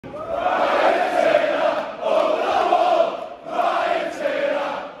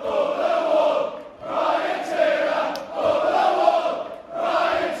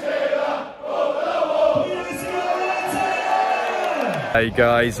Hey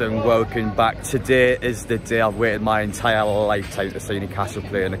guys, and welcome back. Today is the day I've waited my entire lifetime to see Newcastle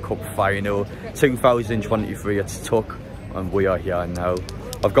play in the Cup final 2023. It's took and we are here now.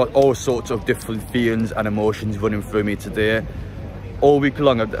 I've got all sorts of different feelings and emotions running through me today. All week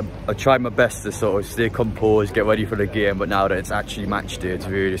long I tried my best to sort of stay composed, get ready for the game, but now that it's actually match day, it's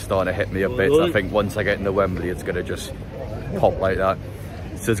really starting to hit me a bit. I think once I get into Wembley, it's going to just pop like that.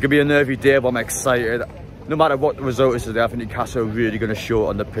 So it's going to be a nervy day, but I'm excited. No matter what the result is today, I think Newcastle are really going to show it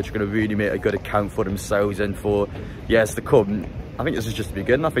on the pitch, going to really make a good account for themselves and for years to come. I think this is just the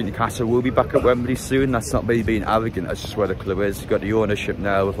beginning. I think Newcastle will be back at Wembley soon. That's not me being arrogant, that's just where the club is. You've got the ownership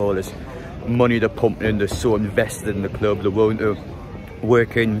now with all this money they're pumping in, they're so invested in the club, they're willing to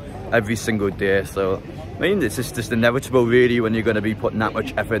work in every single day. So, I mean, it's just inevitable really when you're going to be putting that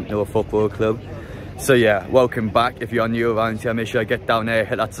much effort into a football club. So yeah, welcome back. If you're new around here, make sure you get down there,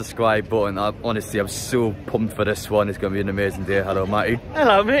 hit that subscribe button. Honestly, I'm so pumped for this one. It's going to be an amazing day. Hello, Matty.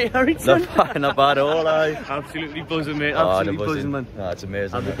 Hello, mate. How are you doing? Not bad at all, eh? Absolutely buzzing, mate. Absolutely buzzing, man. Oh, it's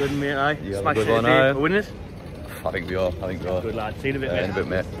amazing. Have a good, mate, eh? You have Smash a good one, eh? Win it? I think we are. Good lad. See you in a bit, mate. In a bit,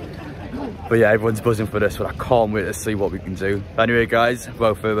 mate. But yeah, everyone's buzzing for this one. I can't wait to see what we can do. Anyway, guys,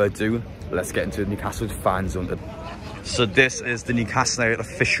 without further ado, let's get into Newcastle's fan zone. So this is the Newcastle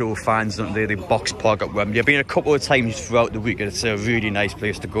official fan zone today, the Box Park at Wembley. I've been a couple of times throughout the week and it's a really nice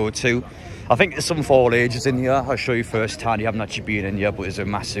place to go to. I think there's some for all ages in here. I'll show you firsthand. You haven't actually been in here, but there's a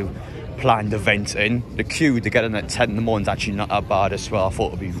massive planned event in. The queue to get in at 10 in the morning is actually not that bad as well. I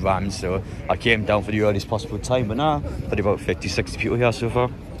thought it would be rammed, so I came down for the earliest possible time, but now probably about 50-60 people here so far.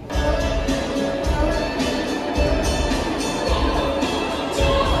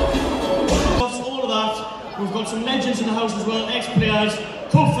 We've got some legends in the house as well, ex-players.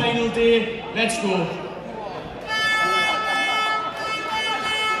 Cup final day, let's go.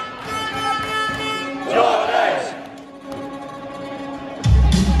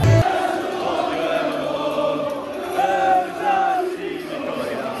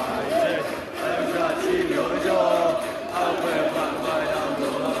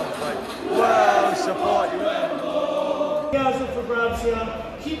 Guys up for grabs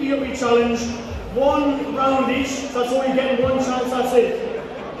here. Keep me up with your challenge. One round each, that's all you're getting, one chance, that's it.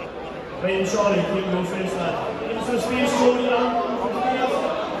 Right, and Charlie, keep going first, lad. Give us some speed, slow it down.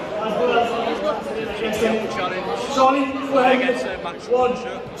 As good as. Charlie, go ahead. 1,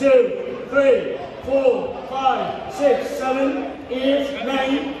 2, 3, 4, 5, 6, 7, 8,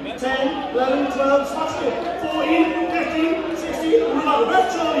 9, 10, 11, 12, smash it. 14, 15, 16, run out of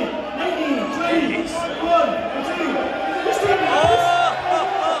breath, Charlie. 19, 20, 1, 2, 16.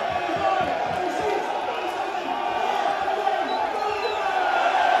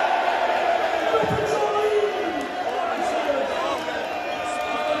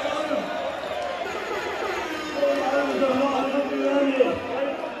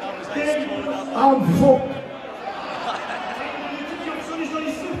 I'm fucked.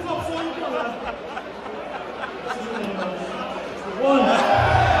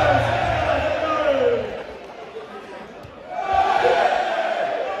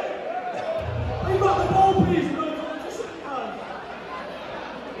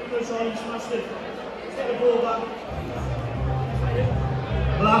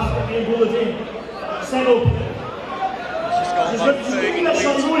 Stand up.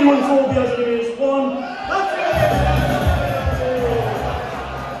 There's only one fall behind it is. 1. That's it.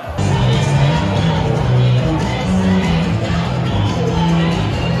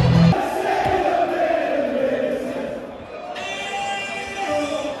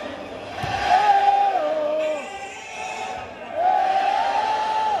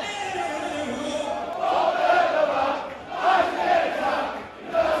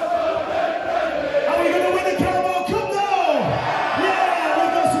 Are we going to win the Carabao Cup now? Yeah,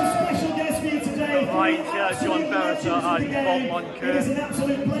 we've got some special guests for you today. John Barrister and Bob Moncur. It is an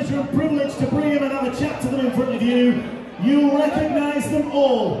absolute pleasure and privilege to bring them and have a chat to them in front of you. You recognise them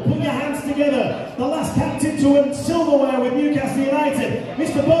all. Put your hands together. The last captain to win silverware with Newcastle United,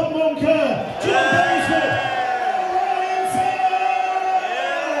 Mr. Bob Moncur, John Barrister.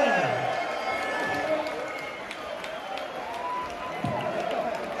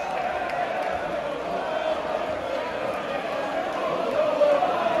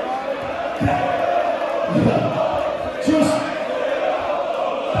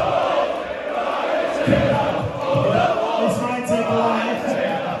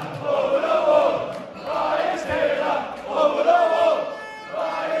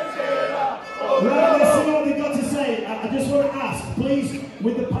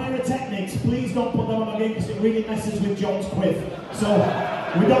 With the pyrotechnics, please don't put them on again because it really messes with John's quiff. So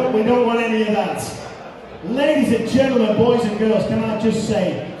we don't want any of that. Ladies and gentlemen, boys and girls, can I just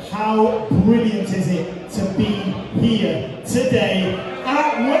say, how brilliant is it to be here today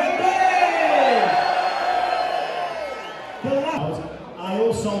at Wembley? I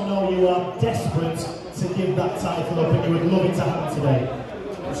also know you are desperate to give that title up and you would love it to happen today.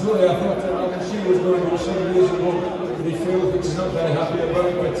 Absolutely, I thought Alan Shearer was going on 7 years ago with the field, which is not very happy about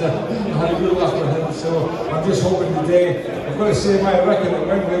it, but I had a good laugh with him, so I'm just hoping today. I've got to say my record at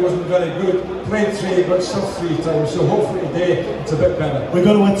Wembley wasn't very good, played 3 but stopped 3 times, so hopefully today it's a bit better. We're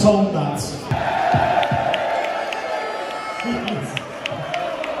going to atone that.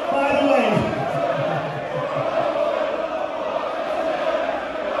 By the way,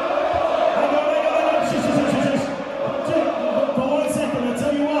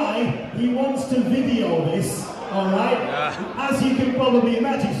 he wants to video this, alright? As you can probably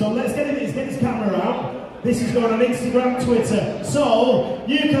imagine, so let's get his camera out. This is going on Instagram, Twitter. So,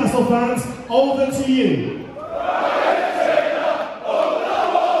 Newcastle fans, over to you.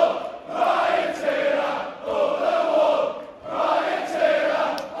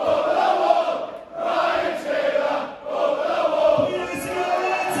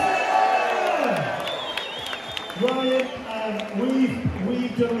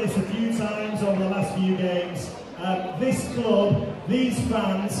 We've done this a few times over the last few games. This club, these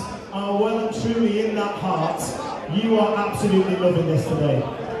fans are well and truly in that heart. You are absolutely loving this today.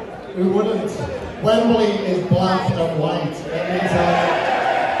 Who wouldn't? Wembley is black and white.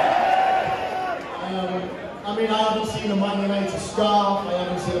 I mean, I haven't seen a Man United scarf, I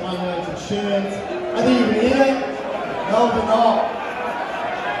haven't seen a Man United shirt. Are they even here? No, they're not.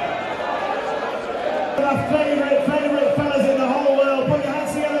 Our favourite fellas in the whole world, put your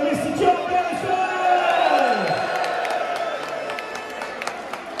hands together, Mr. John Pearson!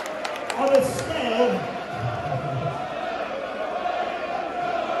 On a scale.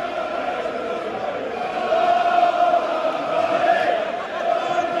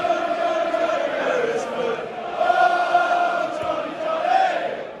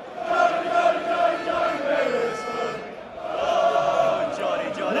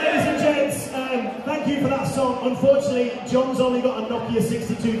 Ladies and gents, thank you for that song. Unfortunately, John's only got a Nokia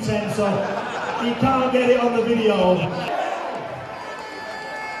 6210, so he can't get it on the video. Went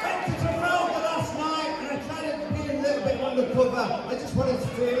to Trafalgar last night and I tried to be a little bit undercover. I just wanted to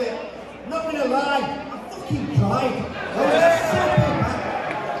feel it. Not gonna lie, I fucking cried. I was soppy, man.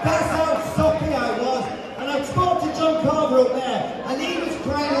 That's how soppy I was. And I spoke to John Carver up there, and he was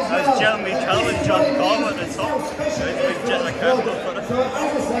crying as well. That's Jeremy Calvin, John Carver at the top. So as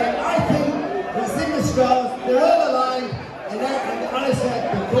I say, I think it's in the stars, they're all aligned, and I said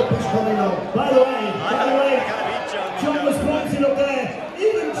the cup is coming on. By the way, John was pointing up there.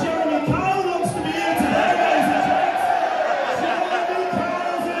 Even Jeremy Kyle wants to be here today, ladies and gents. Jeremy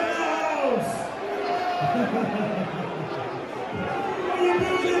Kyle's in the house. What are you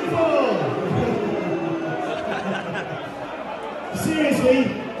doing for? Seriously,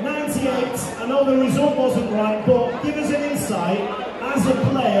 98. I know the result wasn't right, but give us an insight as a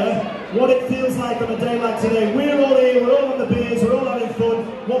player. What it feels like on a day like today. We're all here, we're all on the beers, we're all having fun.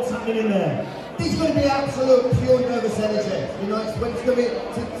 What's happening in there? This is going to be absolute pure nervous energy. You know, it's going to be,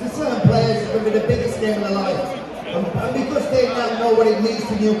 to certain players, it's going to be the biggest game of their life. And because they now know what it means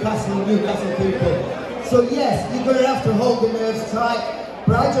to Newcastle and Newcastle people. So yes, you're going to have to hold the nerves tight,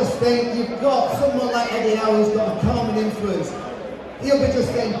 but I just think you've got someone like Eddie Howe who's got a calming influence. He'll be just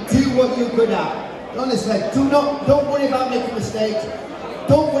saying, do what you're good at. Honestly, don't worry about making mistakes.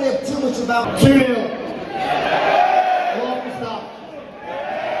 Don't worry too much about 2-0.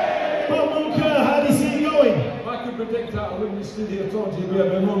 Well, Monker, how do you see it going? If I could predict that, I wouldn't be stood here talking to you,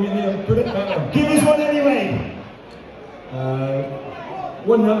 but I'm only here to predict that one. Give us one anyway. 1-0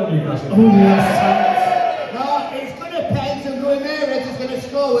 Newcastle. Oh, yes. No, it's going to depend on who Ramirez is going to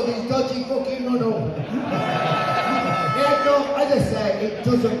score with his dodgy fucking run-up. Yeah, no, as I say, it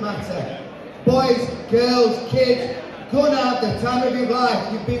doesn't matter. Boys, girls, kids, go and have the time of your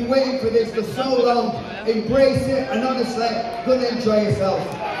life. You've been waiting for this for so long. Embrace it, and honestly, go and enjoy yourself.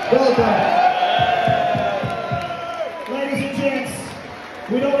 Well done. Ladies and gents,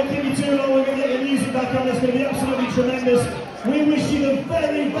 we don't want to keep you too long. We're going to get the music back on. It's going to be absolutely tremendous. We wish you the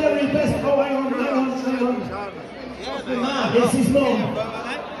very, very best. Oh, hang on. It's his mum.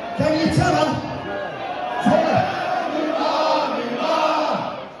 Can you tell her? Tell her.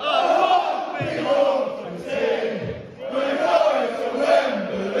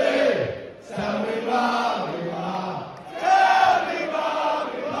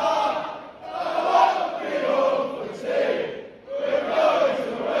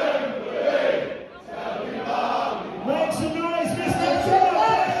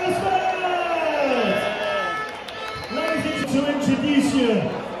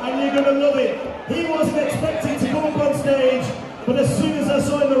 and you're going to love it. He wasn't expecting to come up on stage, but as soon as I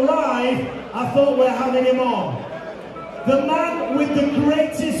saw him arrive, I thought we're having him on. The man with the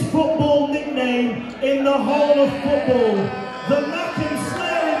greatest football nickname in the whole of football, the Mac and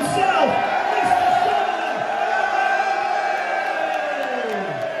Slayer himself,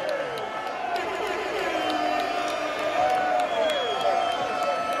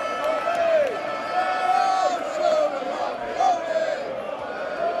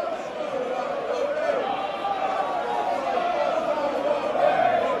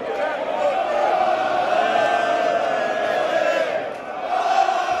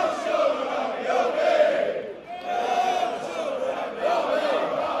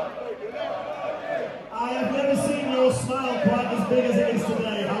 smile quite as big as it is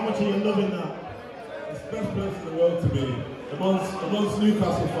today. How much are you loving that? It's the best place in the world to be. Amongst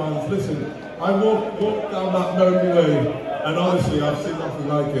Newcastle fans, listen, I walked down that merry way, and honestly, I've seen nothing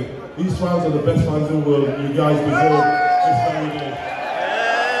like it. These fans are the best fans in the world. You guys deserve this very day.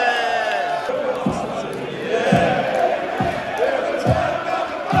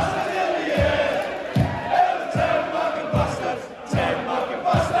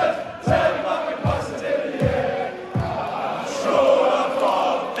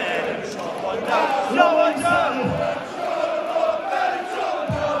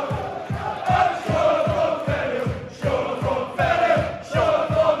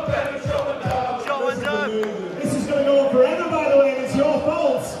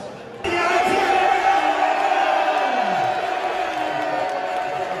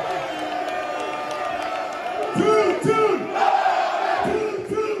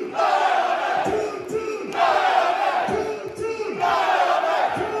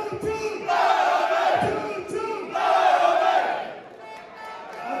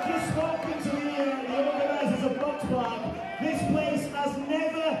 This place has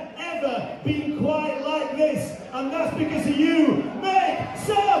never, ever been quite like this, and that's because of you. Make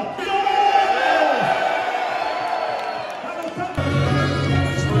some noise!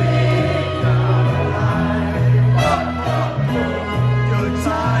 Good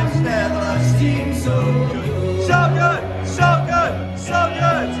times never seem so good. So good, so good, so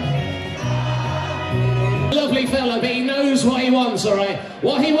good. Lovely fella, but he knows what he wants, alright?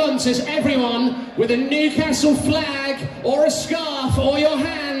 What he wants is everyone with a Newcastle flag or a scarf or your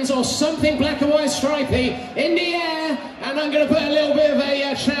hands or something black and white stripy in the air, and I'm going to put a little bit of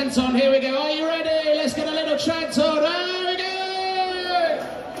a chant on. Here we go. Are you ready? Let's get a little chant on. There we go!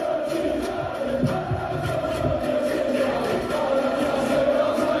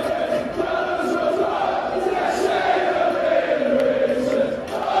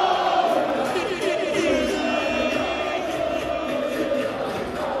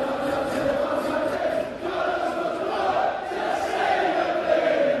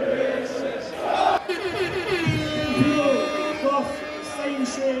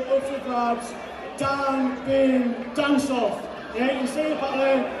 Down, boom, down soft. Yeah, you see it back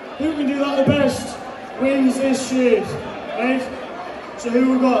there. Who can do that the best wins this shit. Right? So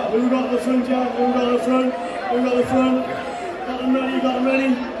who we got? Who we got at the front, yeah? Who we got at the front? Who we got at the front? Got them ready, got them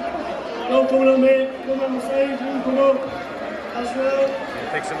ready. Don't come on, mate. Come on the stage, you come up. As well.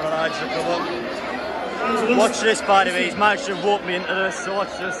 Pick some of the lads to come up. Watch this, by the way. He's managed to rope me into this, so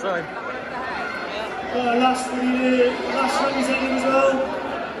watch this side. Last 20 seconds as well.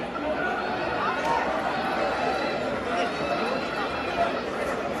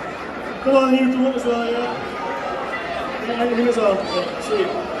 Come on, you come up as well, yeah? Yeah, you come as well. Yeah, sweet.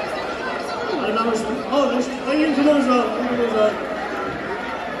 And now it's... Oh, you can come up as well. You can come as well.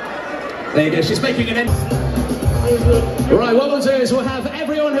 There you go, she's making an end. Right, what we'll do is we'll have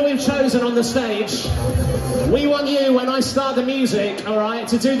everyone who we've chosen on the stage. We want you, when I start the music, alright,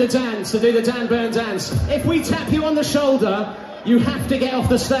 to do the dance, to do the Dan Burn dance. If we tap you on the shoulder, you have to get off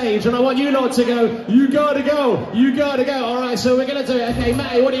the stage, and I want you lot to go, you gotta go, you gotta go. Alright, so we're gonna do it. Okay,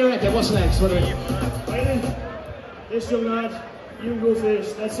 Matty, what do you reckon? What's next? What do we... Ready? This young lad, you go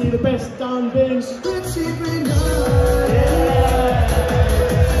first. Let's see the best Dan Burns.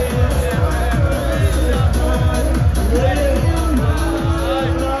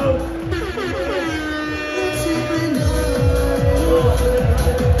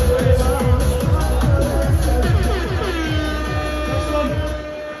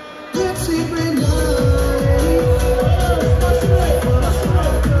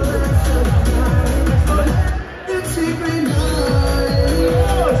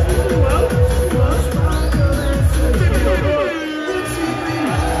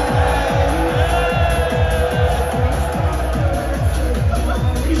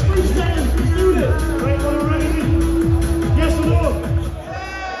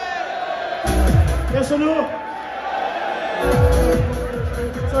 Yes or no?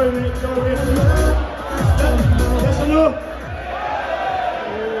 Sorry mate, sorry. Yes or no?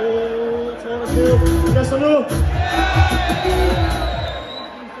 Oh, that's all I do. Yes or no?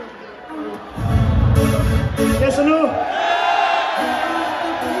 Yes or no?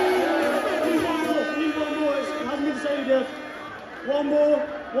 Need one more. It hasn't been decided yet. One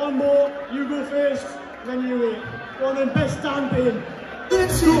more. You go first, then you wait. Go on then, best stamping.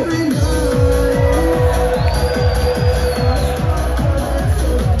 Let's go.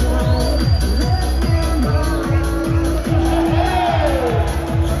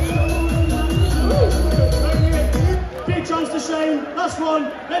 Big chance to shine. Last one.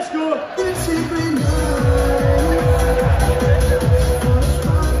 Let's go.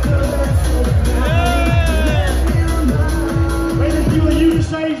 You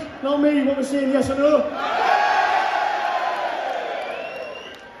decide, not me, what we're saying, yes or no?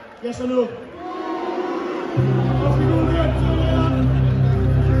 Yes or no? Off we go, mate.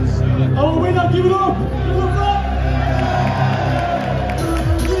 Oh, wait up, give it up! Give it up,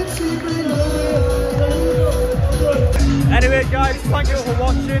 Anyway guys, thank you for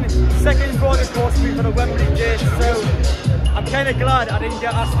watching. Second one is supposed to be for the Wembley date, so I'm kind of glad I didn't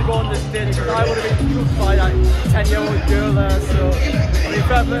get asked to go on this date because I would have been struck by that 10-year-old girl there. So, I mean,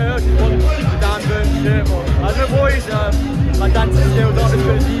 fair play her, she won the Dan Burn shirt, but as a boys, my dancing still not as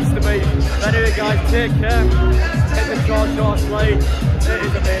good as he used to be. But anyway guys, take care, hit the short slide, it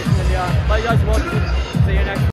is amazing, and yeah, thank you guys for watching, see you next time.